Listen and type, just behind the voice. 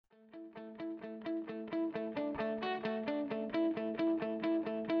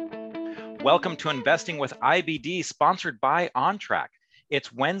Welcome to Investing with IBD, sponsored by OnTrack.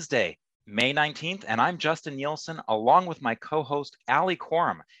 It's Wednesday, May 19th, and I'm Justin Nielsen, along with my co-host, Ali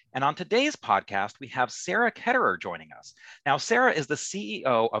Corum. And on today's podcast, we have Sarah Ketterer joining us. Now, Sarah is the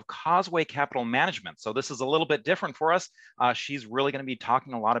CEO of Causeway Capital Management. So this is a little bit different for us. She's really going to be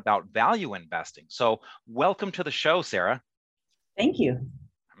talking a lot about value investing. So welcome to the show, Sarah. Thank you.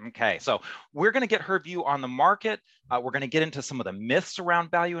 Okay, so we're going to get her view on the market. We're going to get into some of the myths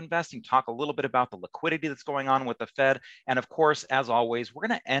around value investing, talk a little bit about the liquidity that's going on with the Fed. And of course, as always, we're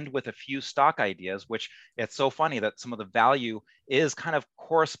going to end with a few stock ideas, which it's so funny that some of the value is kind of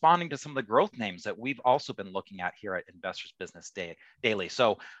corresponding to some of the growth names that we've also been looking at here at Investors Business Daily.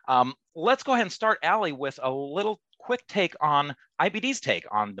 So let's go ahead and start, Ali, with a little quick take on IBD's take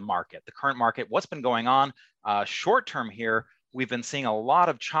on the market, the current market, what's been going on short term here. We've been seeing a lot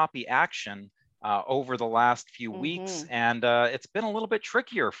of choppy action over the last few weeks, and it's been a little bit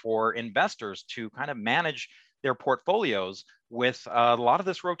trickier for investors to kind of manage their portfolios with a lot of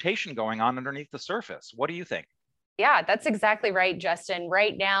this rotation going on underneath the surface. What do you think? Yeah, that's exactly right, Justin.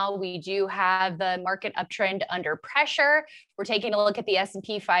 Right now, we do have the market uptrend under pressure. We're taking a look at the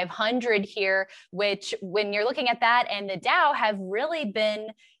S&P 500 here, which when you're looking at that and the Dow have really been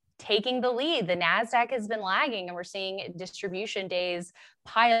taking the lead. The NASDAQ has been lagging and we're seeing distribution days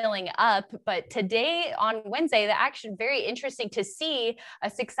piling up. But today on Wednesday, the action, very interesting to see a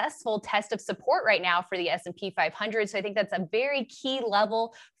successful test of support right now for the S&P 500. So I think that's a very key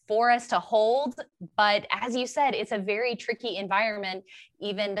level for us to hold. But as you said, it's a very tricky environment,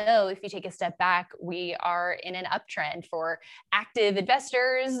 even though if you take a step back, we are in an uptrend for active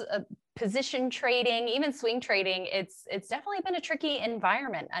investors, position trading, even swing trading. It's definitely been a tricky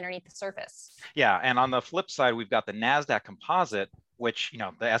environment underneath the surface. Yeah, and on the flip side, we've got the NASDAQ composite, which,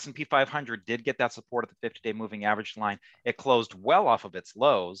 the S&P 500 did get that support at the 50-day moving average line. It closed well off of its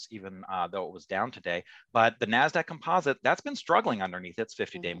lows, even though it was down today. But the NASDAQ composite, that's been struggling underneath its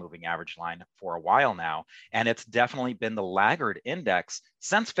 50-day moving average line for a while now. And it's definitely been the laggard index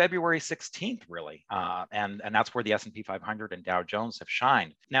since February 16th, really. And that's where the S&P 500 and Dow Jones have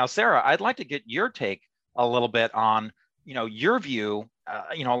shined. Now, Sarah, I'd like to get your take a little bit on, your view.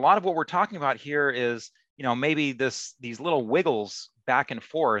 A lot of what we're talking about here is, maybe these little wiggles back and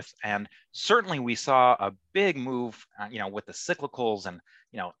forth. And certainly we saw a big move, with the cyclicals and,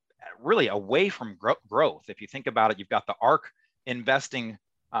 really away from growth. If you think about it, you've got the ARK investing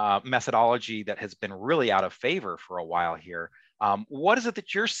methodology that has been really out of favor for a while here. What is it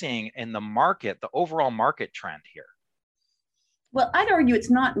that you're seeing in the market, the overall market trend here? Well, I'd argue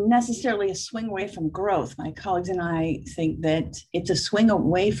it's not necessarily a swing away from growth. My colleagues and I think that it's a swing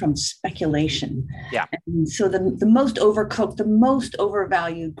away from speculation. Yeah. And so the most overcooked, the most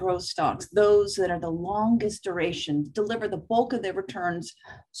overvalued growth stocks, those that are the longest duration, deliver the bulk of their returns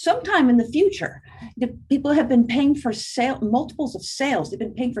sometime in the future. The people have been paying for multiples of sales. They've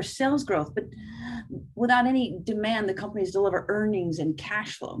been paying for sales growth, but without any demand, the companies deliver earnings and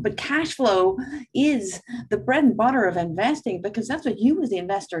cash flow. But cash flow is the bread and butter of investing, because that's what you as the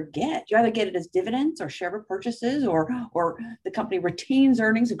investor get. You either get it as dividends or share repurchases, or the company retains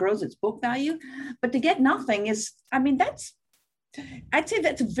earnings and grows its book value. But to get nothing is, I'd say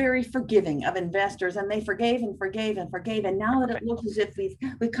that's very forgiving of investors, and they forgave and forgave and forgave. And now that it looks as if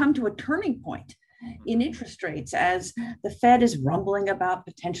we've come to a turning point in interest rates, as the Fed is rumbling about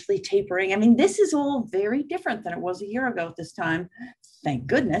potentially tapering. This is all very different than it was a year ago at this time, thank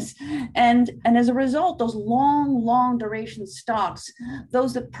goodness. And as a result, those long duration stocks,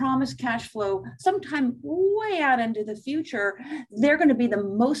 those that promise cash flow sometime way out into the future, they're going to be the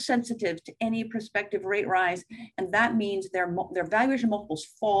most sensitive to any prospective rate rise. And that means their valuation multiples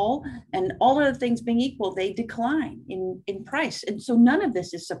fall, and all other things being equal, they decline in price. And so none of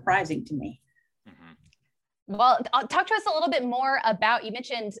this is surprising to me. Well, talk to us a little bit more about, you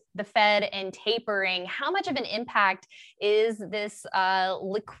mentioned the Fed and tapering. How much of an impact is this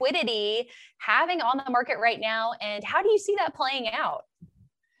liquidity having on the market right now? And how do you see that playing out?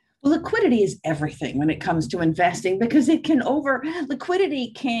 Well, liquidity is everything when it comes to investing, because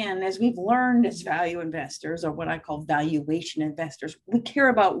liquidity can, as we've learned as value investors, or what I call valuation investors, we care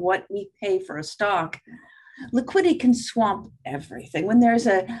about what we pay for a stock. Liquidity can swamp everything. When there's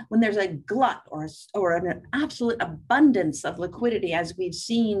a glut or an absolute abundance of liquidity, as we've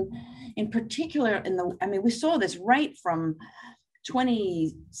seen in particular we saw this right from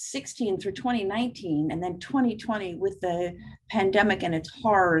 2016 through 2019, and then 2020 with the pandemic and its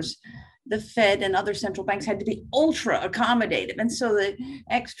horrors. The Fed and other central banks had to be ultra accommodative. And so the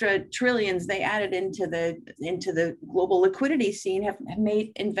extra trillions they added into the global liquidity scene have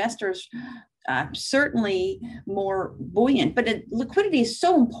made investors certainly more buoyant. But liquidity is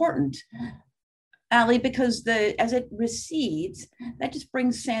so important, Ali, because as it recedes, that just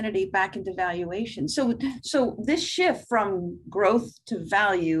brings sanity back into valuation. So this shift from growth to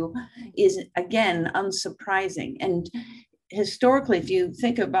value is, again, unsurprising. And historically, if you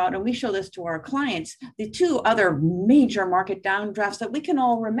think about, and we show this to our clients, the two other major market downdrafts that we can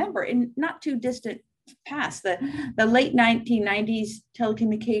all remember in not too distant past, the late 1990s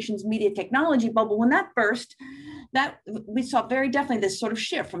telecommunications media technology bubble, when that burst, that we saw very definitely this sort of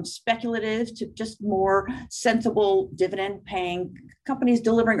shift from speculative to just more sensible dividend paying companies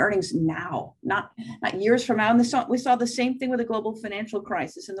delivering earnings now, not years from now. And we saw the same thing with the global financial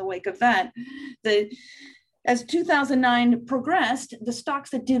crisis in the wake of that. As 2009 progressed, the stocks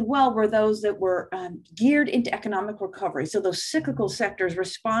that did well were those that were geared into economic recovery. So those cyclical sectors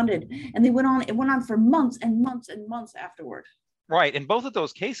responded, and it went on for months and months and months afterward. Right. In both of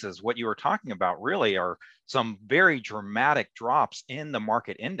those cases, what you were talking about really are some very dramatic drops in the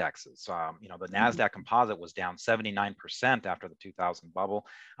market indexes. The NASDAQ composite was down 79% after the 2000 bubble.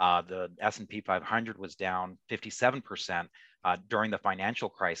 The S&P 500 was down 57%. During the financial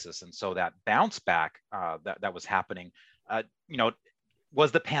crisis. And so that bounce back that was happening,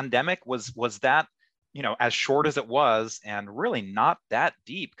 was the pandemic, was that, as short as it was and really not that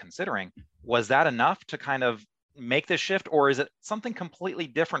deep considering, was that enough to kind of make this shift? Or is it something completely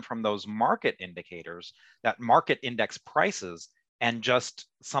different from those market indicators, that market index prices, and just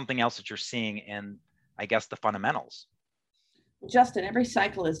something else that you're seeing in, I guess, the fundamentals? Justin, every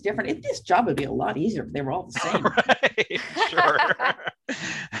cycle is different. This job would be a lot easier if they were all the same. Right, sure.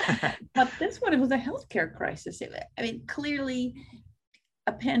 But this one, it was a healthcare crisis. I mean, clearly,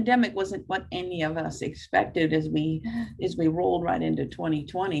 a pandemic wasn't what any of us expected as we rolled right into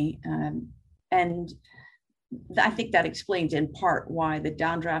 2020, and I think that explains in part why the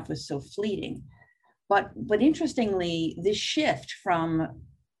downdraft was so fleeting. But interestingly, this shift from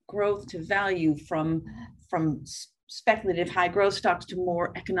growth to value, from speculative high growth stocks to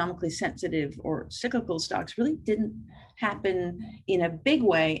more economically sensitive or cyclical stocks, really didn't happen in a big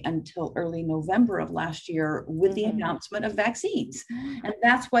way until early November of last year with the announcement of vaccines. And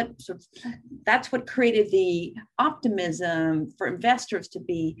that's what created the optimism for investors to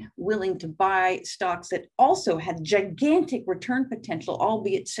be willing to buy stocks that also had gigantic return potential,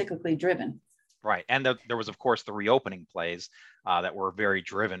 albeit cyclically driven. Right. And there was, of course, the reopening plays that were very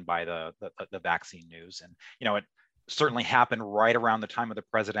driven by the vaccine news. And, it certainly happened right around the time of the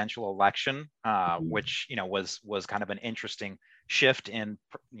presidential election, which was kind of an interesting shift in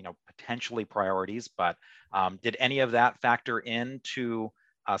potentially priorities. But did any of that factor into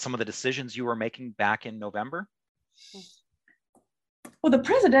some of the decisions you were making back in November? Well, the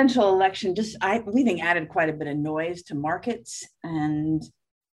presidential election we think added quite a bit of noise to markets, and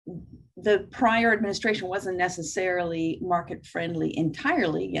the prior administration wasn't necessarily market friendly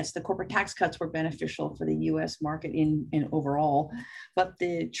entirely. Yes, the corporate tax cuts were beneficial for the U.S. market in overall, but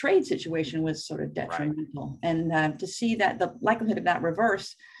the trade situation was sort of detrimental. Right. And to see that the likelihood of that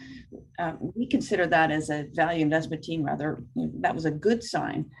reverse, we consider that as a value investment team, that was a good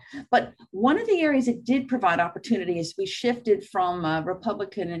sign. But one of the areas it did provide opportunity is we shifted from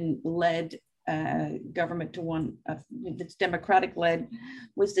Republican-led government to one that's Democratic-led,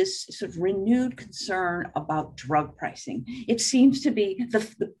 was this sort of renewed concern about drug pricing. It seems to be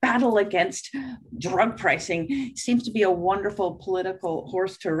the battle against drug pricing seems to be a wonderful political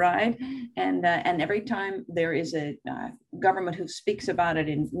horse to ride, and every time there is a government who speaks about it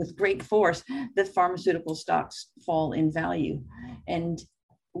with great force, the pharmaceutical stocks fall in value. And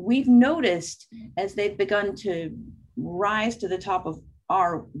we've noticed as they've begun to rise to the top of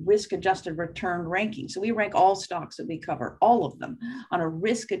our risk-adjusted return ranking. So we rank all stocks that we cover, all of them, on a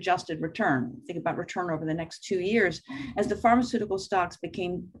risk-adjusted return. Think about return over the next 2 years. As the pharmaceutical stocks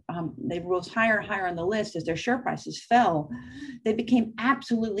they rose higher and higher on the list as their share prices fell, they became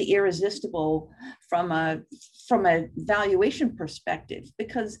absolutely irresistible from a valuation perspective,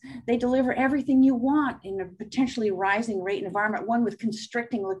 because they deliver everything you want in a potentially rising rate environment, one with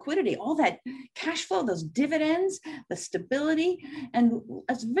constricting liquidity, all that cash flow, those dividends, the stability, and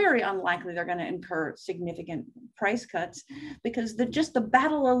it's very unlikely they're going to incur significant price cuts, because just the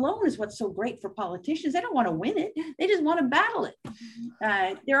battle alone is what's so great for politicians. They don't want to win it. They just want to battle it.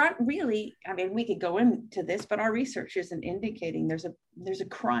 There aren't really, we could go into this, but our research isn't indicating there's a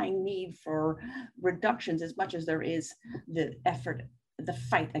crying need for reductions as much as there is the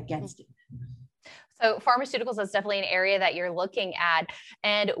fight against it. So pharmaceuticals is definitely an area that you're looking at.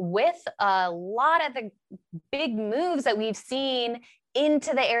 And with a lot of the big moves that we've seen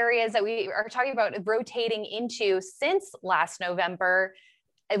into the areas that we are talking about rotating into since last November,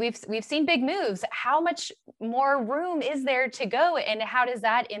 we've seen big moves. How much more room is there to go, and how does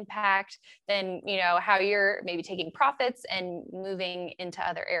that impact then, how you're maybe taking profits and moving into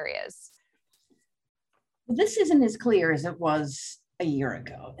other areas? This isn't as clear as it was a year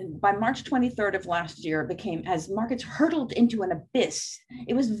ago. And by March 23rd of last year, it became, as markets hurtled into an abyss,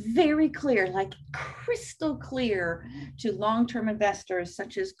 it was very clear, like crystal clear to long-term investors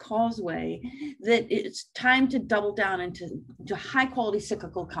such as Causeway, that it's time to double down into high quality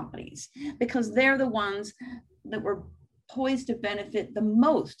cyclical companies, because they're the ones that were poised to benefit the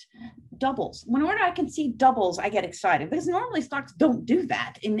most. Doubles. Whenever I can see doubles, I get excited, because normally stocks don't do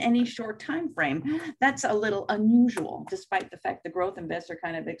that in any short time frame. That's a little unusual, despite the fact the growth investor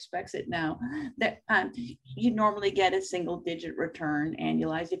kind of expects it now. That you normally get a single-digit return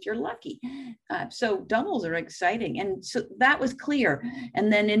annualized if you're lucky. So doubles are exciting, and so that was clear.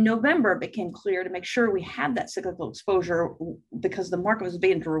 And then in November, it became clear to make sure we had that cyclical exposure, because the market was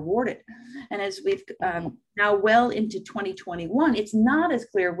being rewarded. And as we've now well into 2021, it's not as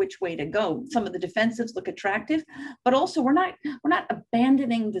clear which way to go. Some of the defensives look attractive, but also we're not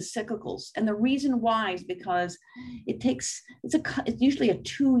abandoning the cyclicals. And the reason why is because it's usually a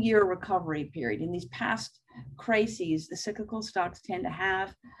 2-year recovery period. In these past crises, the cyclical stocks tend to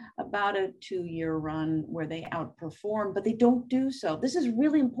have about a 2-year run where they outperform, but they don't do so. This is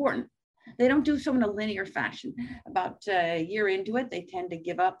really important. They don't do so in a linear fashion. About a year into it, they tend to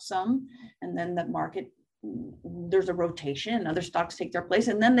give up some, and then the market, there's a rotation and other stocks take their place,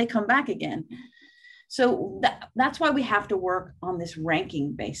 and then they come back again. So that's why we have to work on this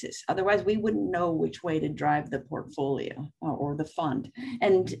ranking basis. Otherwise, we wouldn't know which way to drive the portfolio or the fund.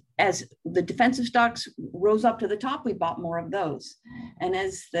 And as the defensive stocks rose up to the top, we bought more of those. And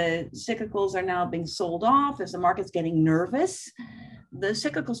as the cyclicals are now being sold off, as the market's getting nervous, the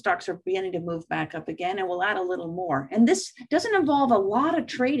cyclical stocks are beginning to move back up again, and we'll add a little more. And this doesn't involve a lot of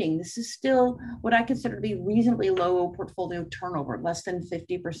trading. This is still what I consider to be reasonably low portfolio turnover, less than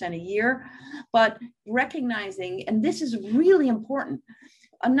 50% a year. But recognizing, and this is really important,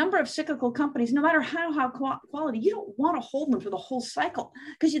 a number of cyclical companies, no matter how quality, you don't want to hold them for the whole cycle,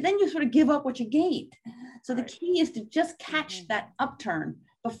 because then you sort of give up what you gained. So the key is to just catch that upturn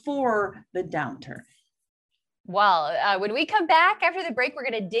before the downturn. Well, when we come back after the break, we're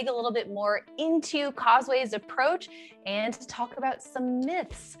going to dig a little bit more into Causeway's approach and talk about some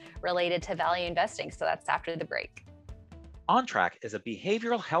myths related to value investing. So that's after the break. OnTrack is a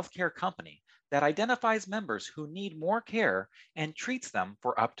behavioral healthcare company that identifies members who need more care and treats them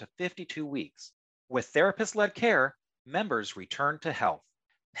for up to 52 weeks. With therapist-led care, members return to health.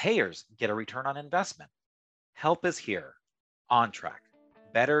 Payers get a return on investment. Help is here. OnTrack.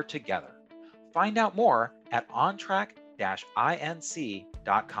 Better together. Find out more at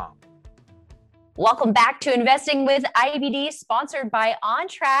ontrack-inc.com. Welcome back to Investing with IBD, sponsored by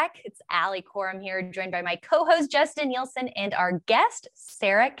OnTrack. It's Ali Corum here, joined by my co-host Justin Nielsen and our guest,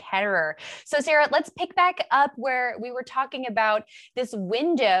 Sarah Ketterer. So Sarah, let's pick back up where we were talking about this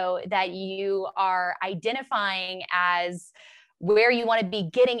window that you are identifying as where you want to be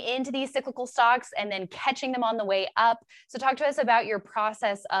getting into these cyclical stocks and then catching them on the way up. So talk to us about your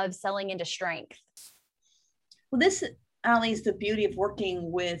process of selling into strength. Well, this, Ali, is the beauty of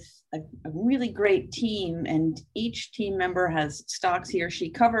working with a really great team, and each team member has stocks he or she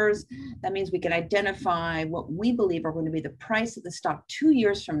covers. That means we can identify what we believe are going to be the price of the stock 2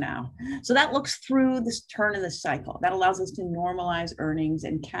 years from now. So that looks through this turn in the cycle. That allows us to normalize earnings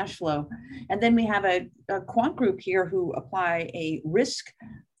and cash flow. And then we have a quant group here who apply a risk,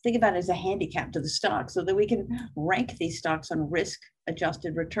 think about it as a handicap to the stock, so that we can rank these stocks on risk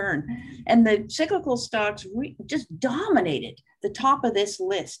adjusted return. And the cyclical stocks just dominated the top of this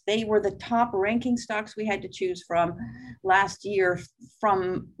list. They were the top ranking stocks we had to choose from last year,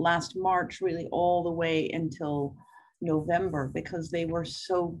 from last March, really all the way until November, because they were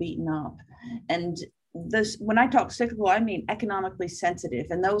so beaten up. And this, when I talk cyclical, I mean economically sensitive,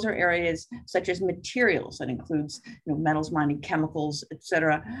 and those are areas such as materials, that includes metals, mining, chemicals,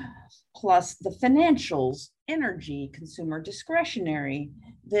 etc., plus the financials, energy, consumer discretionary,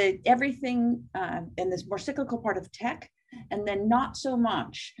 everything in this more cyclical part of tech, and then not so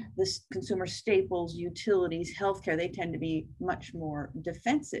much this consumer staples, utilities, healthcare. They tend to be much more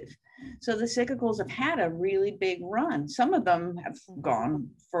defensive. So the cyclicals have had a really big run. Some of them have gone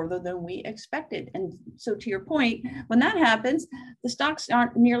further than we expected. And so to your point, when that happens, the stocks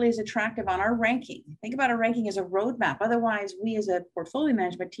aren't nearly as attractive on our ranking. Think about our ranking as a roadmap. Otherwise, we as a portfolio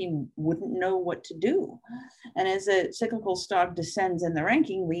management team wouldn't know what to do. And as a cyclical stock descends in the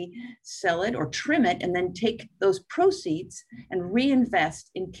ranking, we sell it or trim it and then take those proceeds and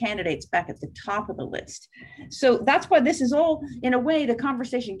reinvest in candidates back at the top of the list. So that's why this is all, in a way, the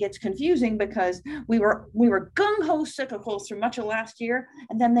conversation gets confusing, because we were gung-ho cyclicals through much of last year,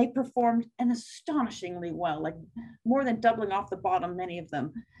 and then they performed an astonishingly well, like more than doubling off the bottom, many of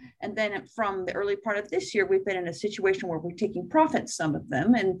them. And then from the early part of this year, we've been in a situation where we're taking profits, some of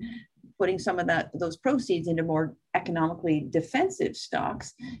them, and putting some of those proceeds into more economically defensive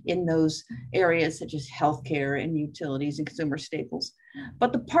stocks in those areas such as healthcare and utilities and consumer staples.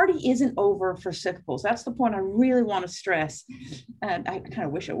 But the party isn't over for cyclicals. That's the point I really want to stress. And I kind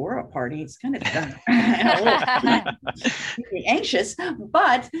of wish it were a party. It's kind of anxious,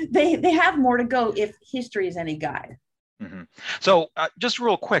 but they have more to go if history is any guide. Mm-hmm. So just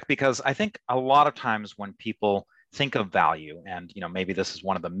real quick, because I think a lot of times when people think of value, and maybe this is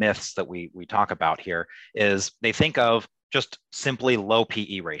one of the myths that we talk about here, is they think of just simply low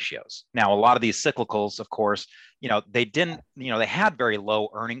PE ratios. Now, a lot of these cyclicals, of course, they had very low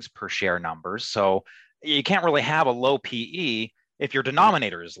earnings per share numbers. So you can't really have a low PE if your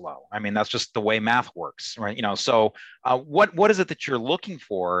denominator is low. I mean, that's just the way math works, right? So what is it that you're looking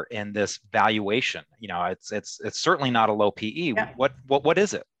for in this valuation? It's certainly not a low PE. Yeah. What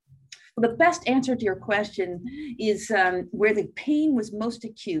is it? Well, the best answer to your question is where the pain was most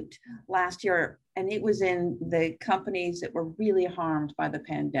acute last year, and it was in the companies that were really harmed by the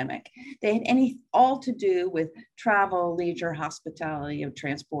pandemic. They had all to do with travel, leisure, hospitality, and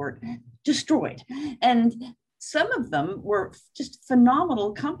transport destroyed. And some of them were just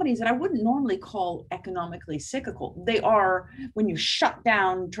phenomenal companies that I wouldn't normally call economically cyclical. They are, when you shut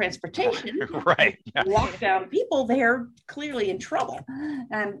down transportation, right? Yeah. Lock down people, they're clearly in trouble.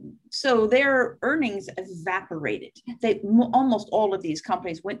 And so their earnings evaporated. Almost all of these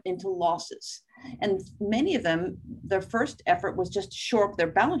companies went into losses. And many of them, their first effort was just to shore up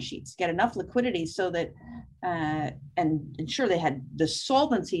their balance sheets, get enough liquidity so that, and ensure they had the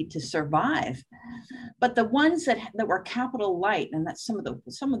solvency to survive. But the ones that were capital light, and that's some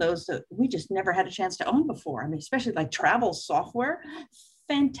of those that we just never had a chance to own before. I mean, especially like travel software,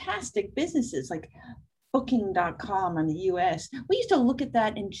 fantastic businesses like Booking.com in the US. We used to look at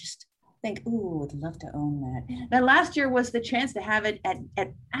that and just think, ooh, I'd love to own that. Now, last year was the chance to have it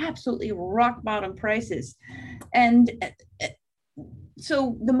at absolutely rock bottom prices. And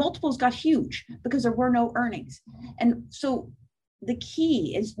so the multiples got huge because there were no earnings. And so the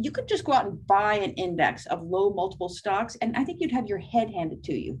key is you could just go out and buy an index of low multiple stocks, and I think you'd have your head handed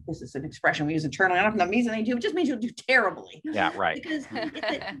to you. This is an expression we use internally. I don't know if that means anything to you. It just means you'll do terribly. Yeah, right. Because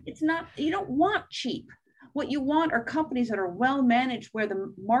it's not, you don't want cheap. What you want are companies that are well managed, where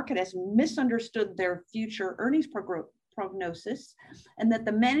the market has misunderstood their future earnings prognosis, and that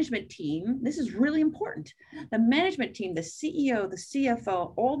the management team, this is really important, the management team, the CEO, the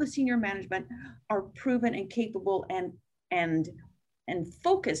CFO, all the senior management are proven and capable and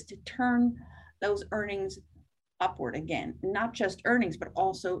focused to turn those earnings upward again, not just earnings, but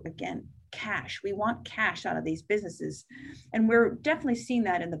also, again, cash. We want cash out of these businesses. And we're definitely seeing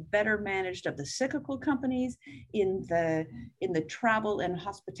that in the better managed of the cyclical companies, in the travel and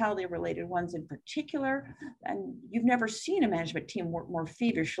hospitality related ones in particular. And you've never seen a management team work more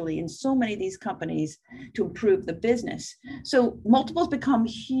feverishly in so many of these companies to improve the business. So multiples become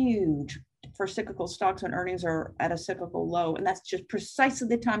huge for cyclical stocks when earnings are at a cyclical low. And that's just precisely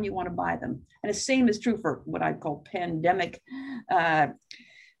the time you want to buy them. And the same is true for what I call pandemic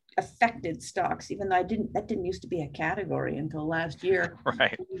affected stocks, even though that didn't used to be a category until last year.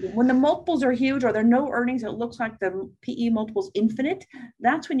 Right. When the multiples are huge or there are no earnings, it looks like the PE multiple's infinite,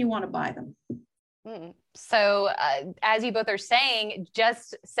 that's when you want to buy them. So as you both are saying,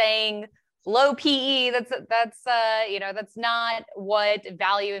 just saying low PE, that's not what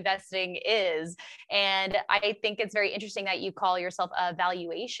value investing is. And I think it's very interesting that you call yourself a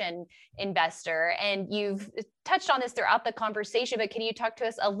valuation investor, and you've touched on this throughout the conversation, but can you talk to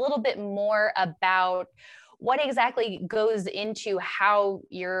us a little bit more about what exactly goes into how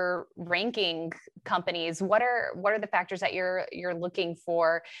you're ranking companies? What are the factors that you're looking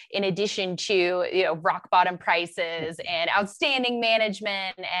for in addition to rock bottom prices and outstanding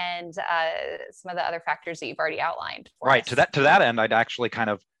management and some of the other factors that you've already outlined? Right. To that end, I'd actually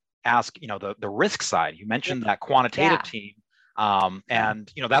kind of ask the risk side. You mentioned that quantitative team.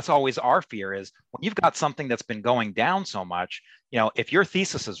 And that's always our fear, is when you've got something that's been going down so much, if your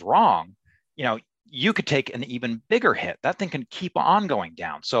thesis is wrong, you could take an even bigger hit. That thing can keep on going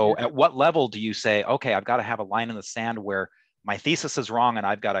down. So at what level do you say, okay, I've got to have a line in the sand where my thesis is wrong and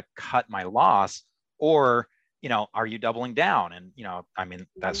I've got to cut my loss? Or, are you doubling down? And,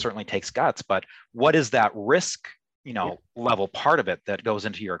 that certainly takes guts, but what is that risk, level part of it that goes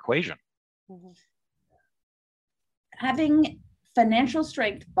into your equation? Having financial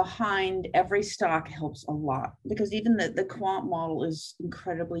strength behind every stock helps a lot, because even the quant model is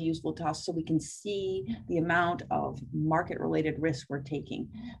incredibly useful to us, so we can see the amount of market related risk we're taking.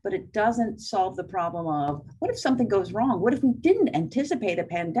 But it doesn't solve the problem of, what if something goes wrong? What if we didn't anticipate a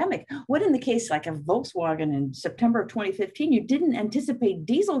pandemic? What in the case like of Volkswagen in September of 2015, you didn't anticipate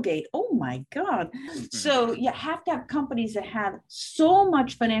Dieselgate? Oh my God. So you have to have companies that have so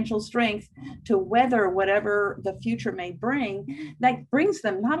much financial strength to weather whatever the future may bring, that brings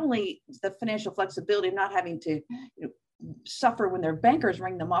them not only the financial flexibility of not having to suffer when their bankers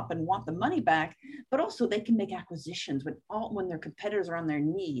ring them up and want the money back, but also they can make acquisitions when their competitors are on their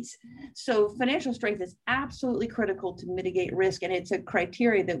knees. So financial strength is absolutely critical to mitigate risk, and it's a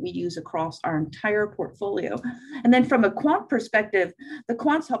criteria that we use across our entire portfolio. And then from a quant perspective, the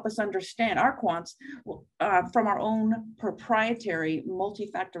quants help us understand, our quants, from our own proprietary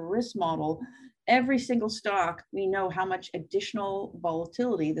multi-factor risk model. Every single stock, we know how much additional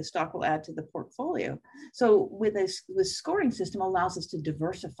volatility the stock will add to the portfolio. So with this scoring system allows us to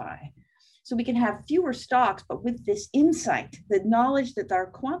diversify. So we can have fewer stocks, but with this insight, the knowledge that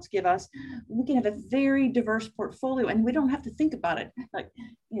our quants give us, we can have a very diverse portfolio, and we don't have to think about it like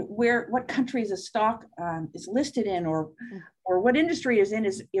what country is a stock is listed in, or what industry is in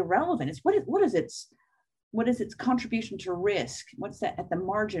is irrelevant. It's what is its contribution to risk? What's that at the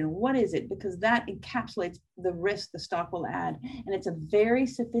margin? What is it? Because that encapsulates the risk the stock will add. And it's a very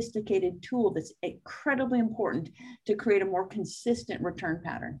sophisticated tool that's incredibly important to create a more consistent return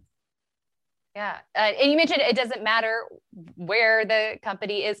pattern. Yeah. And you mentioned it doesn't matter where the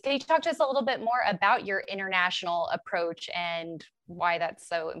company is. Can you talk to us a little bit more about your international approach and why that's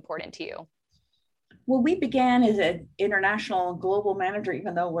so important to you? Well, we began as an international global manager,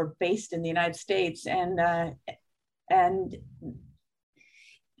 even though we're based in the United States. And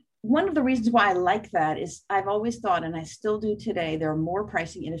one of the reasons why I like that is I've always thought, and I still do today, there are more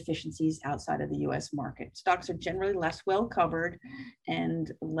pricing inefficiencies outside of the US market. Stocks are generally less well covered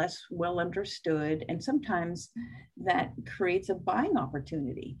and less well understood. And sometimes that creates a buying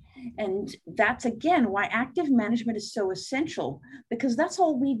opportunity. And that's, again, why active management is so essential, because that's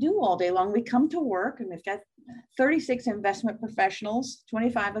all we do all day long. We come to work and we've got 36 investment professionals,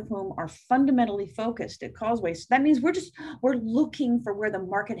 25 of whom are fundamentally focused at Causeway. So that means we're looking for where the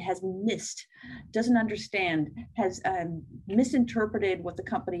market has missed, doesn't understand, has misinterpreted what the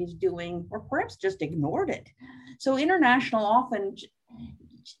company is doing, or perhaps just ignored it. So international often,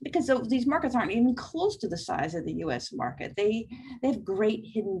 because these markets aren't even close to the size of the US market, they have great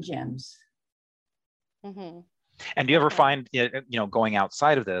hidden gems. Mm-hmm. And do you ever find, going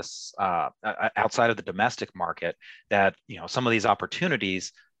outside of this, outside of the domestic market, that, some of these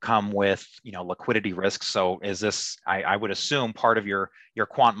opportunities come with, liquidity risks? So is this, I would assume, part of your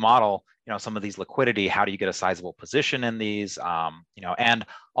quant model, some of these liquidity, how do you get a sizable position in these, and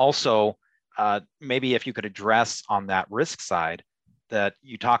also maybe if you could address on that risk side, that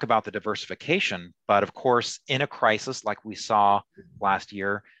you talk about the diversification, but of course, in a crisis like we saw last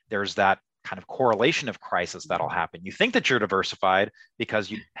year, there's that kind of correlation of crisis that'll happen. You think that you're diversified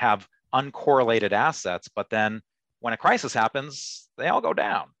because you have uncorrelated assets, but then when a crisis happens, they all go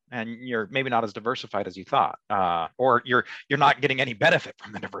down and you're maybe not as diversified as you thought, or you're not getting any benefit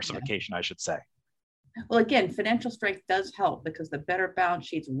from the diversification, I should say. Well, again, financial strength does help because the better balance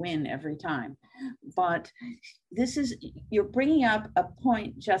sheets win every time. But you're bringing up a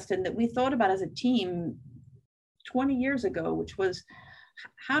point, Justin, that we thought about as a team 20 years ago, which was,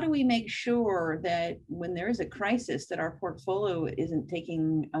 how do we make sure that when there is a crisis that our portfolio isn't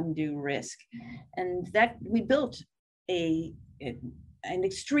taking undue risk? And that we built an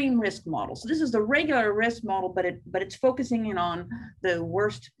extreme risk model. So this is the regular risk model, but it's focusing in on the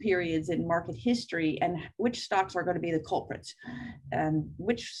worst periods in market history and which stocks are going to be the culprits, and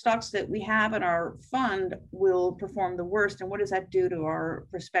which stocks that we have in our fund will perform the worst, and what does that do to our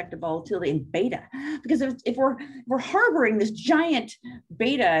prospective volatility and beta? Because if we're harboring this giant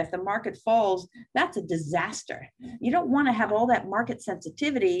beta, if the market falls, that's a disaster. You don't want to have all that market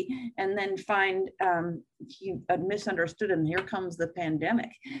sensitivity and then find you misunderstood and here comes the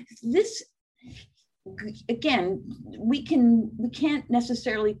pandemic. again, we can't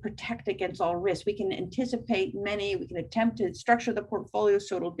necessarily protect against all risks. We can anticipate many, we can attempt to structure the portfolio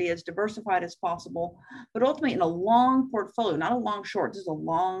so it'll be as diversified as possible. But ultimately, in a long portfolio, not a long short, this is a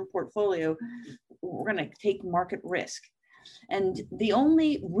long portfolio, we're going to take market risk. And the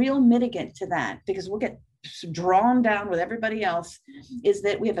only real mitigant to that, because we'll get drawn down with everybody else, is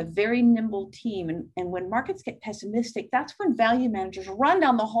that we have a very nimble team. And when markets get pessimistic, that's when value managers run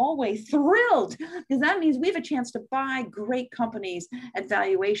down the hallway thrilled, because that means we have a chance to buy great companies at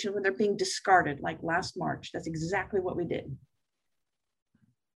valuation when they're being discarded, like last March. That's exactly what we did.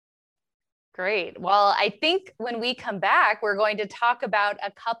 Great. Well, I think when we come back, we're going to talk about a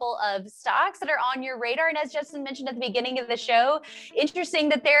couple of stocks that are on your radar. And as Justin mentioned at the beginning of the show, interesting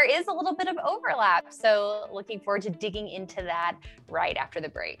that there is a little bit of overlap. So looking forward to digging into that right after the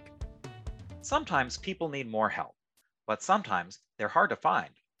break. Sometimes people need more help, but sometimes they're hard to find,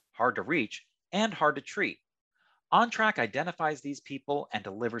 hard to reach, and hard to treat. OnTrack identifies these people and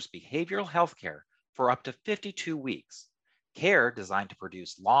delivers behavioral health care for up to 52 weeks. Care designed to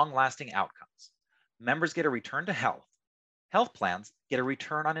produce long-lasting outcomes. Members get a return to health. Health plans get a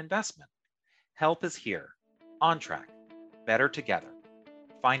return on investment. Help is here. OnTrack. Better together.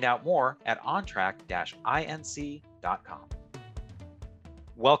 Find out more at ontrack-inc.com.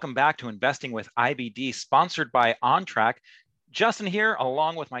 Welcome back to Investing with IBD, sponsored by OnTrack. Justin here,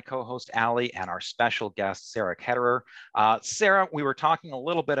 along with my co-host Allie and our special guest Sarah Ketterer. Sarah, we were talking a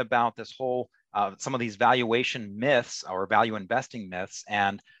little bit about this whole some of these valuation myths or value investing myths.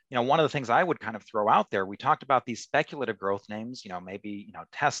 And, one of the things I would kind of throw out there, we talked about these speculative growth names, maybe,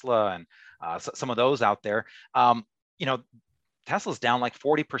 Tesla and some of those out there. Tesla's down like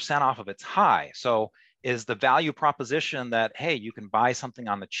 40% off of its high. So is the value proposition that, hey, you can buy something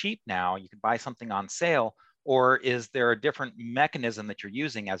on the cheap now, you can buy something on sale, or is there a different mechanism that you're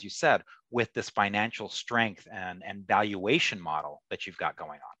using, as you said, with this financial strength and valuation model that you've got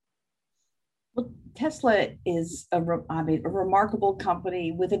going on? Well, Tesla is a remarkable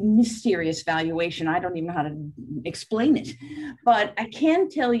company with a mysterious valuation. I don't even know how to explain it, but I can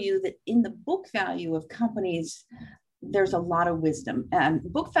tell you that in the book value of companies, there's a lot of wisdom.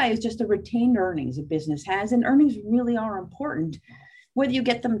 Book value is just the retained earnings a business has, and earnings really are important. Whether you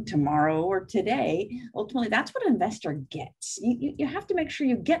get them tomorrow or today, ultimately, that's what an investor gets. You have to make sure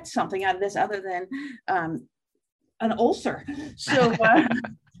you get something out of this other than an ulcer. So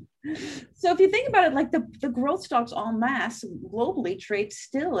if you think about it, like the growth stocks en masse globally trade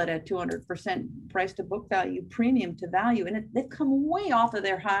still at a 200% price to book value premium to value, and they've come way off of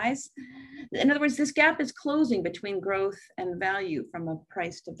their highs. In other words, this gap is closing between growth and value from a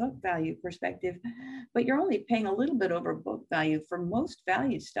price to book value perspective, but you're only paying a little bit over book value for most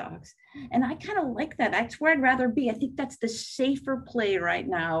value stocks. And I kind of like that. That's where I'd rather be. I think that's the safer play right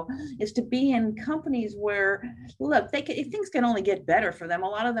now, is to be in companies where, look, things can only get better for them. A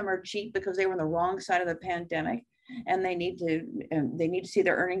lot of them are cheap because they were on the wrong side of the pandemic, and they need to see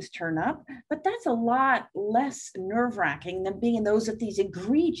their earnings turn up. But that's a lot less nerve-wracking than being in those of these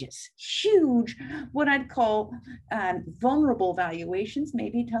egregious, huge, what I'd call vulnerable valuations.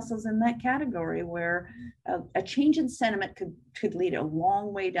 Maybe Tesla's in that category, where a change in sentiment could lead a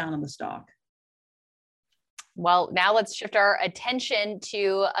long way down in the stock. Well, now let's shift our attention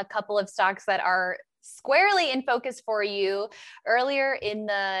to a couple of stocks that are squarely in focus for you. Earlier in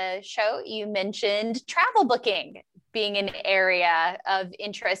the show, you mentioned travel booking being an area of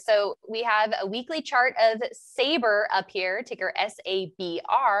interest. So we have a weekly chart of Sabre up here, ticker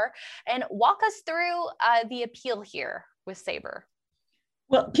SABR, and walk us through the appeal here with Sabre.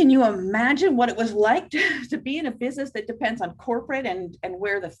 Well, can you imagine what it was like to be in a business that depends on corporate and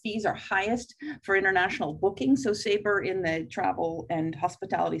where the fees are highest for international booking? So Sabre, in the travel and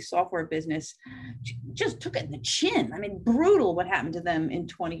hospitality software business, just took it in the chin. I mean, brutal what happened to them in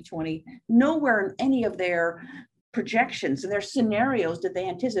 2020. Nowhere in any of their projections and their scenarios did they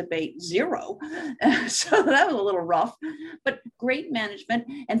anticipate zero. So that was a little rough, but great management.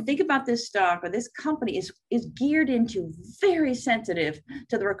 And think about this stock, or this company is geared into, very sensitive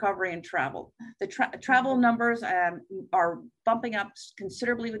to the recovery in travel. The travel numbers are bumping up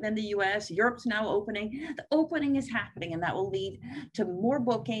considerably within the US. Europe's now opening. The opening is happening, and that will lead to more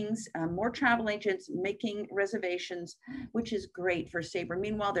bookings, more travel agents making reservations, which is great for Sabre.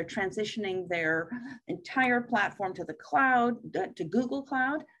 Meanwhile, they're transitioning their entire platform to the cloud, to Google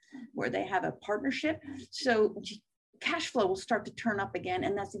Cloud, where they have a partnership. So cash flow will start to turn up again,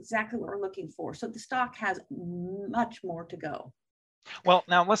 and that's exactly what we're looking for. So the stock has much more to go. Well,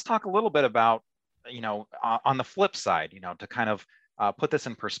 now let's talk a little bit about, on the flip side, to kind of put this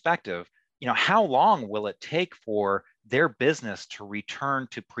in perspective, how long will it take for their business to return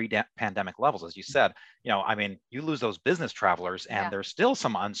to pre-pandemic levels. As you said, I mean, you lose those business travelers and there's still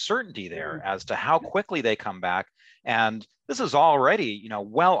some uncertainty there as to how quickly they come back. And this is already,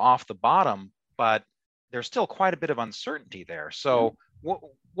 well off the bottom, but there's still quite a bit of uncertainty there. So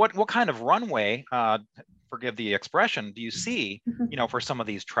what kind of runway, forgive the expression, do you see, for some of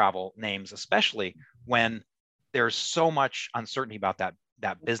these travel names, especially when there's so much uncertainty about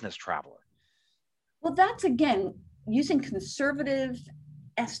that business traveler? Well, that's again, using conservative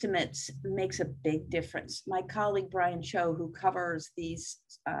estimates makes a big difference. My colleague Brian Cho, who covers these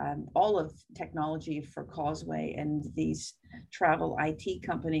all of technology for Causeway and these travel IT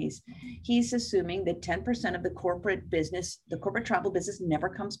companies, he's assuming that 10% of the corporate travel business never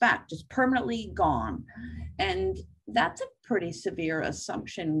comes back, just permanently gone. And that's a pretty severe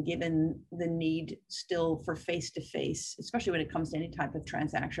assumption given the need still for face-to-face, especially when it comes to any type of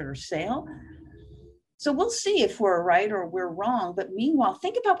transaction or sale. So we'll see if we're right or we're wrong. But meanwhile,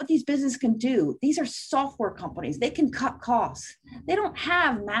 think about what these businesses can do. These are software companies. They can cut costs. They don't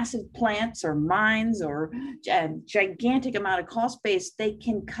have massive plants or mines or gigantic amount of cost base. They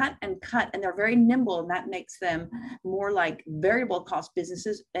can cut, and they're very nimble, and that makes them more like variable cost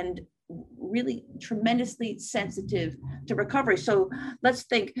businesses and really tremendously sensitive to recovery. So let's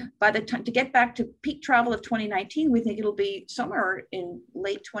think, by the time to get back to peak travel of 2019, we think it'll be somewhere in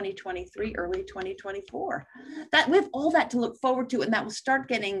late 2023, early 2024. That we have all that to look forward to, and that will start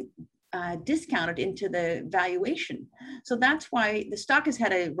getting discounted into the valuation. So that's why the stock has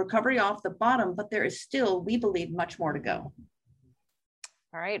had a recovery off the bottom, but there is still, we believe, much more to go.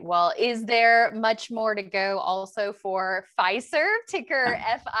 All right. Well, is there much more to go also for Fiserv, ticker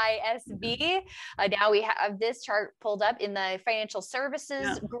FISB? Now we have this chart pulled up in the financial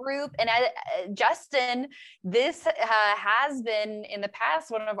services group. And Justin, this has been in the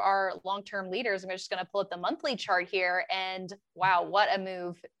past one of our long-term leaders. I'm just going to pull up the monthly chart here. And wow, what a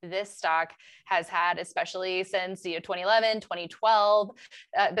move this stock has had, especially since 2011, 2012.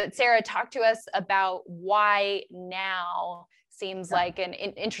 But Sarah, talk to us about why now seems like an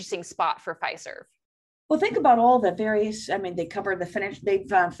interesting spot for Fiserv. Well, think about all the various, they cover the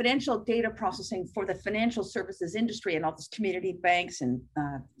financial data processing for the financial services industry and all these community banks and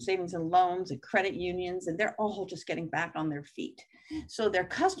savings and loans and credit unions, and they're all just getting back on their feet. So their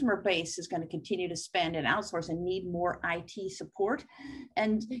customer base is going to continue to spend and outsource and need more IT support.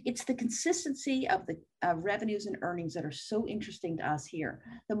 And it's the consistency of the revenues and earnings that are so interesting to us here.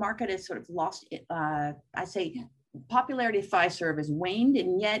 The market has sort of lost, popularity of Fiserv has waned,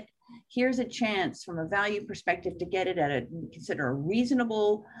 and yet here's a chance from a value perspective to get it at consider a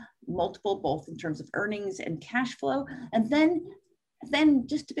reasonable multiple, both in terms of earnings and cash flow, and then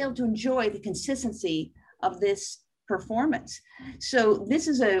just to be able to enjoy the consistency of this performance. So this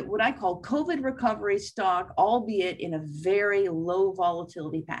is what I call COVID recovery stock, albeit in a very low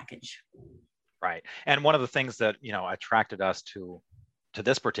volatility package. Right, and one of the things that attracted us to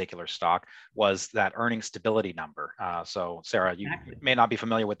this particular stock was that earnings stability number. So Sarah, you may not be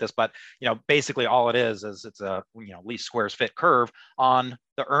familiar with this, but basically all it is it's a least squares fit curve on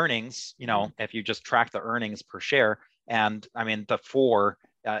the earnings. If you just track the earnings per share, and the four,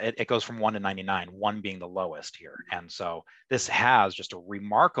 it goes from 1 to 99, 1 being the lowest here, and so this has just a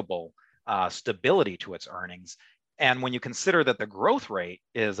remarkable stability to its earnings. And when you consider that the growth rate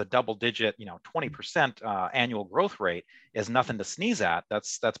is a double-digit, 20% annual growth rate is nothing to sneeze at.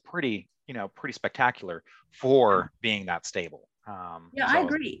 That's pretty spectacular for being that stable. I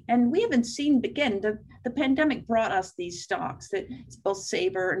agree. And we haven't seen, again, the pandemic brought us these stocks that both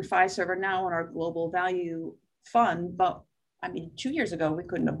Sabre and Fiserv are now in our global value fund, but 2 years ago, we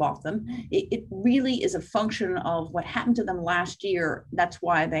couldn't have bought them. It really is a function of what happened to them last year. That's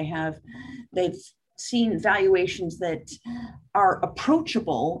why they've seen valuations that are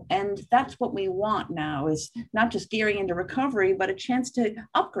approachable, and that's what we want now, is not just gearing into recovery, but a chance to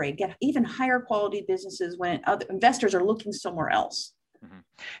upgrade, get even higher quality businesses when other investors are looking somewhere else. Mm-hmm.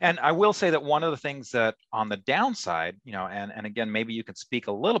 And I will say that one of the things that on the downside, and again, maybe you could speak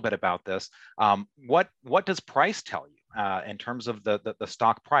a little bit about this, what does price tell you in terms of the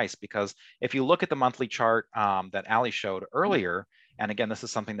stock price? Because if you look at the monthly chart that Ali showed earlier, and again, this is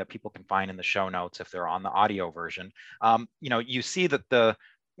something that people can find in the show notes if they're on the audio version. You see that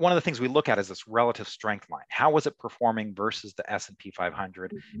one of the things we look at is this relative strength line. How was it performing versus the S&P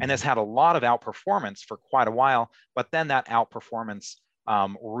 500? And this had a lot of outperformance for quite a while, but then that outperformance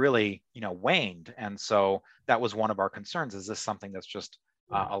really, waned. And so that was one of our concerns. Is this something that's just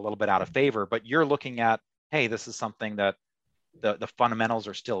a little bit out of favor? But you're looking at, hey, this is something that the fundamentals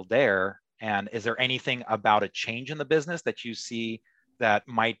are still there. And is there anything about a change in the business that you see that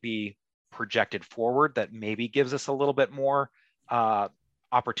might be projected forward that maybe gives us a little bit more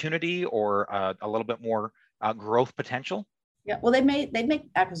opportunity or a little bit more growth potential? Yeah, well, they make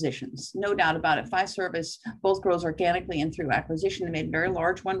acquisitions, no doubt about it. Fiserv both grows organically and through acquisition. They made a very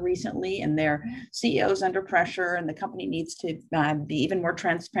large one recently, and their CEO's under pressure, and the company needs to be even more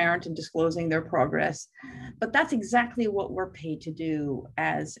transparent in disclosing their progress. But that's exactly what we're paid to do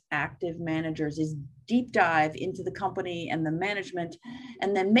as active managers: is deep dive into the company and the management,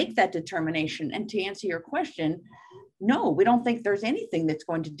 and then make that determination. And to answer your question, no, we don't think there's anything that's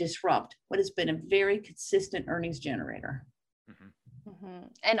going to disrupt what has been a very consistent earnings generator.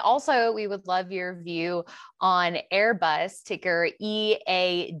 And also, we would love your view on Airbus, ticker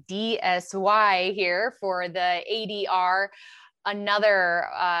EADSY here for the ADR, another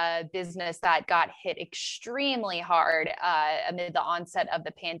business that got hit extremely hard amid the onset of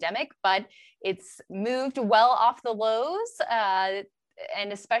the pandemic, but it's moved well off the lows.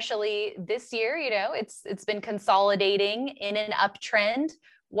 And especially this year, it's been consolidating in an uptrend.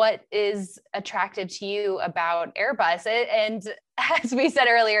 What is attractive to you about Airbus? And as we said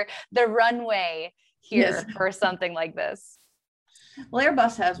earlier, the runway here for something like this. Well,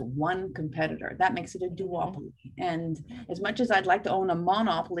 Airbus has one competitor. That makes it a duopoly. And as much as I'd like to own a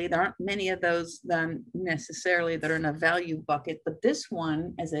monopoly, there aren't many of those necessarily that are in a value bucket. But this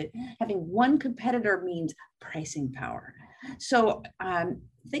one, having one competitor, means pricing power. So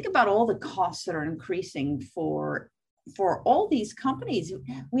think about all the costs that are increasing for all these companies.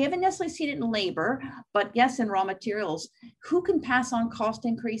 We haven't necessarily seen it in labor, but yes, in raw materials. Who can pass on cost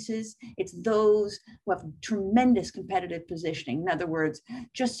increases? It's those who have tremendous competitive positioning. In other words,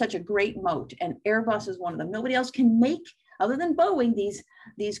 just such a great moat. And Airbus is one of them. Nobody else can make, other than Boeing,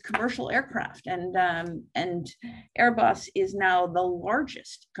 these commercial aircraft. And Airbus is now the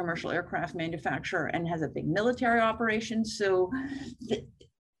largest commercial aircraft manufacturer and has a big military operation. So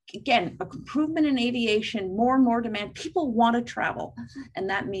again, improvement in aviation, more and more demand. People want to travel, and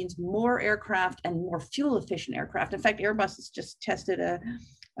that means more aircraft and more fuel efficient aircraft. In fact, Airbus has just tested a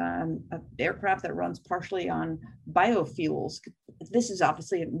aircraft that runs partially on biofuels. This is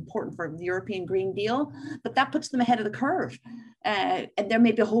obviously important for the European Green Deal, but that puts them ahead of the curve. And there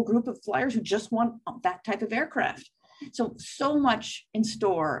may be a whole group of flyers who just want that type of aircraft. So much in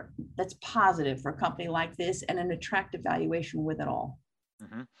store that's positive for a company like this, and an attractive valuation with it all.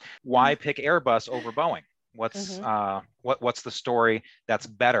 Why pick Airbus over Boeing? What's the story that's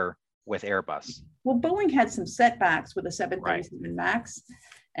better with Airbus? Well, Boeing had some setbacks with the 737 MAX,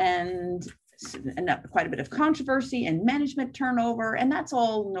 and quite a bit of controversy and management turnover, and that's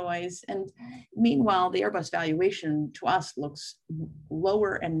all noise. And meanwhile, the Airbus valuation to us looks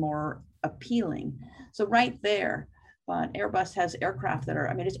lower and more appealing. So right there. But Airbus has aircraft that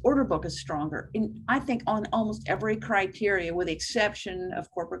its order book is stronger, I think, on almost every criteria, with the exception of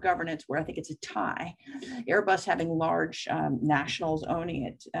corporate governance, where I think it's a tie. Airbus having large nationals owning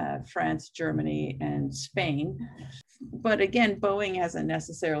it, France, Germany, and Spain. But again, Boeing hasn't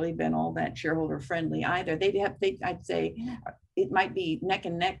necessarily been all that shareholder friendly either. I'd say it might be neck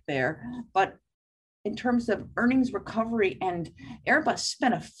and neck there, but in terms of earnings recovery, and Airbus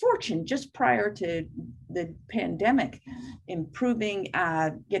spent a fortune just prior to the pandemic, improving,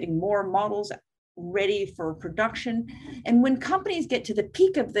 getting more models ready for production. And when companies get to the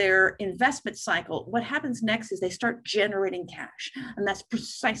peak of their investment cycle, what happens next is they start generating cash. And that's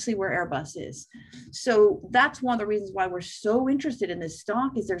precisely where Airbus is. So that's one of the reasons why we're so interested in this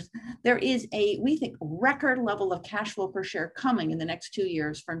stock, is there is we think, record level of cash flow per share coming in the next 2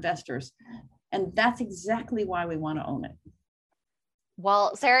 years for investors. And that's exactly why we want to own it.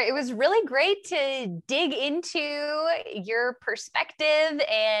 Well, Sarah, it was really great to dig into your perspective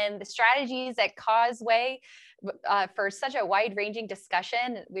and the strategies at Causeway for such a wide-ranging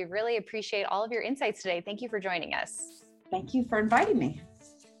discussion. We really appreciate all of your insights today. Thank you for joining us. Thank you for inviting me.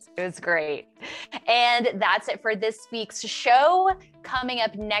 It was great. And that's it for this week's show. Coming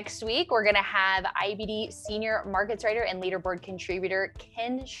up next week, we're going to have IBD senior markets writer and leaderboard contributor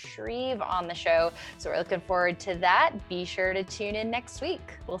Ken Shreve on the show. So we're looking forward to that. Be sure to tune in next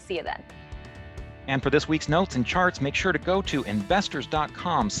week. We'll see you then. And for this week's notes and charts, make sure to go to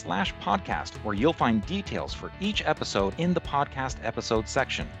investors.com/podcast, where you'll find details for each episode in the podcast episode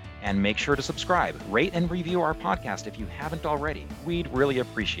section. And make sure to subscribe, rate, and review our podcast if you haven't already. We'd really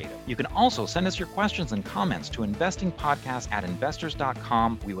appreciate it. You can also send us your questions and comments to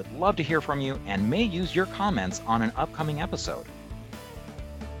investingpodcast@investors.com. We would love to hear from you and may use your comments on an upcoming episode.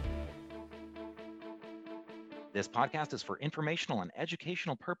 This podcast is for informational and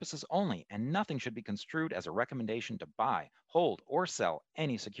educational purposes only, and nothing should be construed as a recommendation to buy, hold, or sell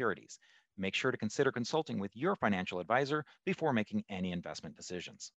any securities. Make sure to consider consulting with your financial advisor before making any investment decisions.